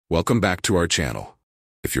Welcome back to our channel.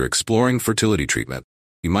 If you're exploring fertility treatment,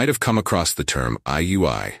 you might have come across the term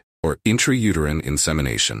IUI, or intrauterine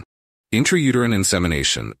insemination. Intrauterine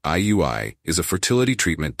insemination, IUI, is a fertility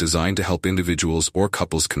treatment designed to help individuals or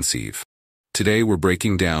couples conceive. Today we're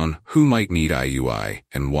breaking down who might need IUI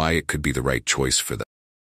and why it could be the right choice for them.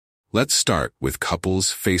 Let's start with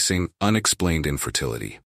couples facing unexplained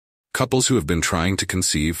infertility. Couples who have been trying to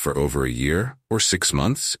conceive for over a year or 6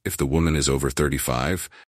 months, if the woman is over 35,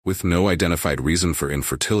 with no identified reason for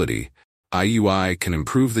infertility, IUI can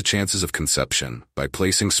improve the chances of conception by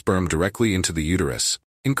placing sperm directly into the uterus,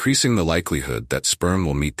 increasing the likelihood that sperm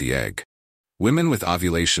will meet the egg. Women with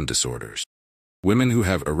ovulation disorders. Women who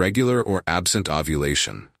have irregular or absent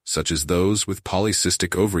ovulation, such as those with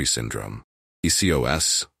polycystic ovary syndrome,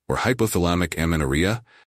 PCOS, or hypothalamic amenorrhea,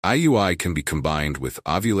 IUI can be combined with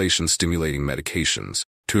ovulation-stimulating medications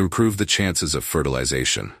to improve the chances of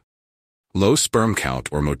fertilization. Low sperm count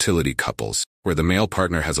or motility couples, where the male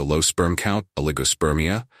partner has a low sperm count,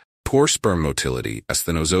 oligospermia, poor sperm motility,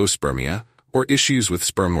 asthenozoospermia, or issues with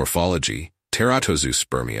sperm morphology,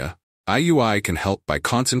 teratozoospermia, IUI can help by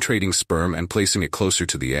concentrating sperm and placing it closer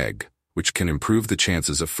to the egg, which can improve the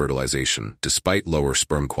chances of fertilization despite lower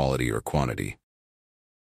sperm quality or quantity.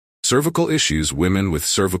 Cervical issues. Women with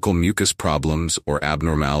cervical mucus problems or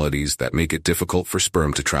abnormalities that make it difficult for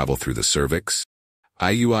sperm to travel through the cervix.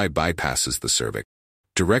 IUI bypasses the cervix,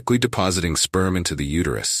 directly depositing sperm into the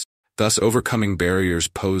uterus, thus overcoming barriers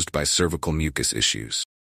posed by cervical mucus issues.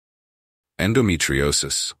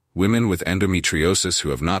 Endometriosis. Women with endometriosis who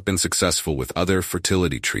have not been successful with other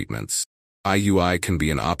fertility treatments. IUI can be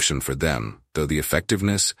an option for them, though the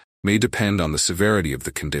effectiveness may depend on the severity of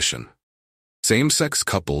the condition. Same-sex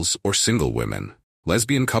couples or single women.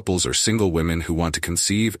 Lesbian couples or single women who want to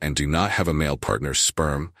conceive and do not have a male partner's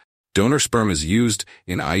sperm. Donor sperm is used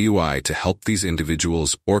in IUI to help these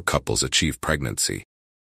individuals or couples achieve pregnancy.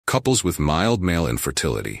 Couples with mild male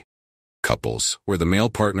infertility. Couples where the male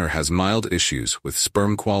partner has mild issues with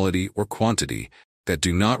sperm quality or quantity that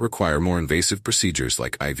do not require more invasive procedures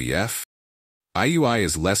like IVF. IUI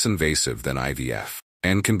is less invasive than IVF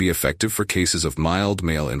and can be effective for cases of mild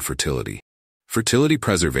male infertility. Fertility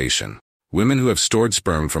preservation. Women who have stored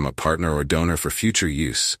sperm from a partner or donor for future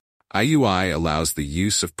use. IUI allows the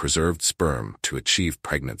use of preserved sperm to achieve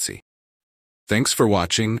pregnancy. Thanks for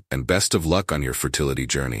watching and best of luck on your fertility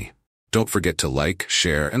journey. Don't forget to like,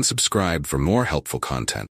 share, and subscribe for more helpful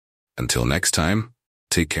content. Until next time,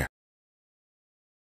 take care.